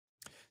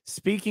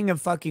Speaking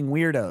of fucking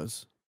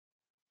weirdos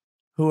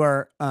who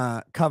are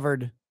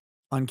covered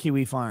on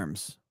Kiwi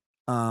Farms,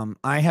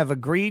 I have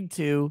agreed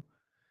to,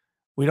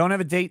 we don't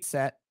have a date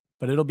set,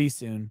 but it'll be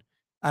soon.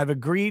 I've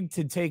agreed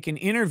to take an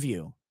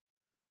interview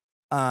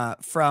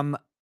from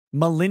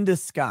Melinda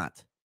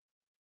Scott.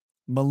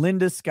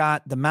 Melinda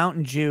Scott, the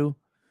Mountain Jew,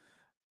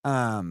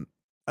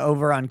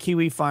 over on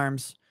Kiwi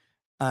Farms,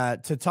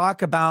 to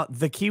talk about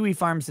the Kiwi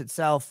Farms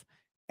itself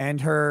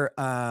and her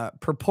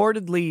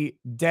purportedly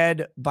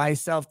dead by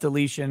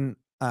self-deletion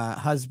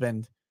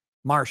husband,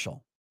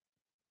 Marshall.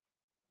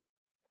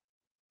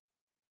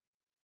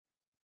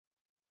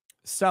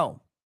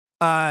 So,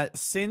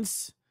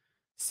 since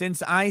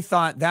I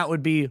thought that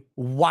would be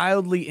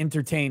wildly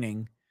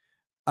entertaining,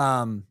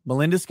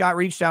 Melinda Scott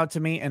reached out to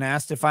me and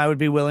asked if I would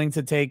be willing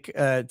to take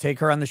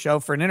her on the show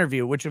for an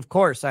interview, which of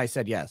course I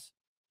said yes.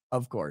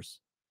 Of course.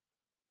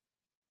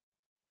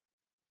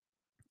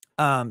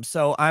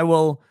 So I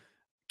will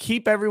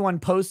keep everyone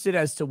posted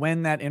as to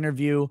when that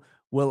interview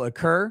will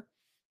occur.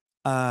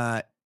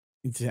 I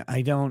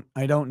don't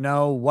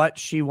know what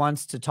she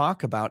wants to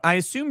talk about. I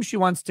assume she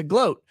wants to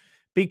gloat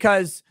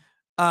because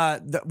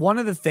one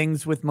of the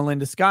things with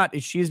Melinda Scott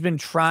is she's been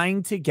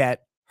trying to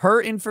get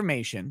her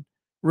information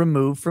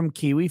removed from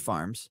Kiwi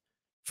Farms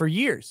for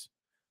years.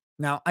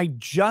 Now, I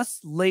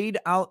just laid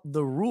out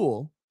the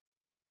rule.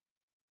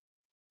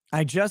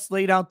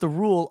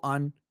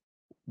 On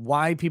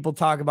why people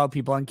talk about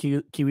people on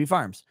Kiwi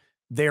Farms.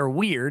 They're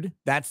weird.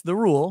 That's the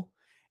rule.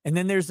 And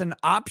then there's an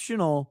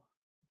optional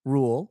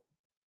rule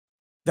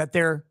that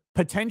they're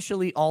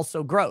potentially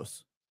also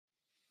gross.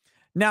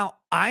 Now,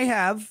 I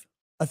have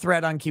a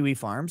thread on Kiwi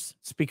Farms.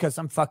 It's because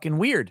I'm fucking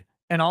weird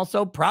and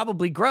also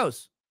probably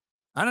gross.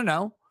 I don't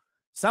know.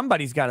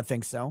 Somebody's got to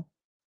think so.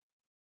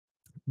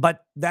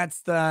 But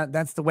that's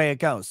the way it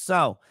goes.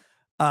 So,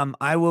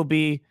 I will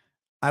be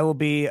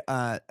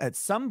at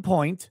some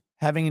point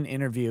having an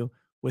interview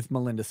with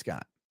Melinda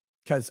Scott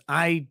because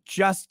I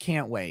just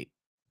can't wait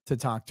to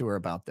talk to her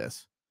about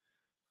this.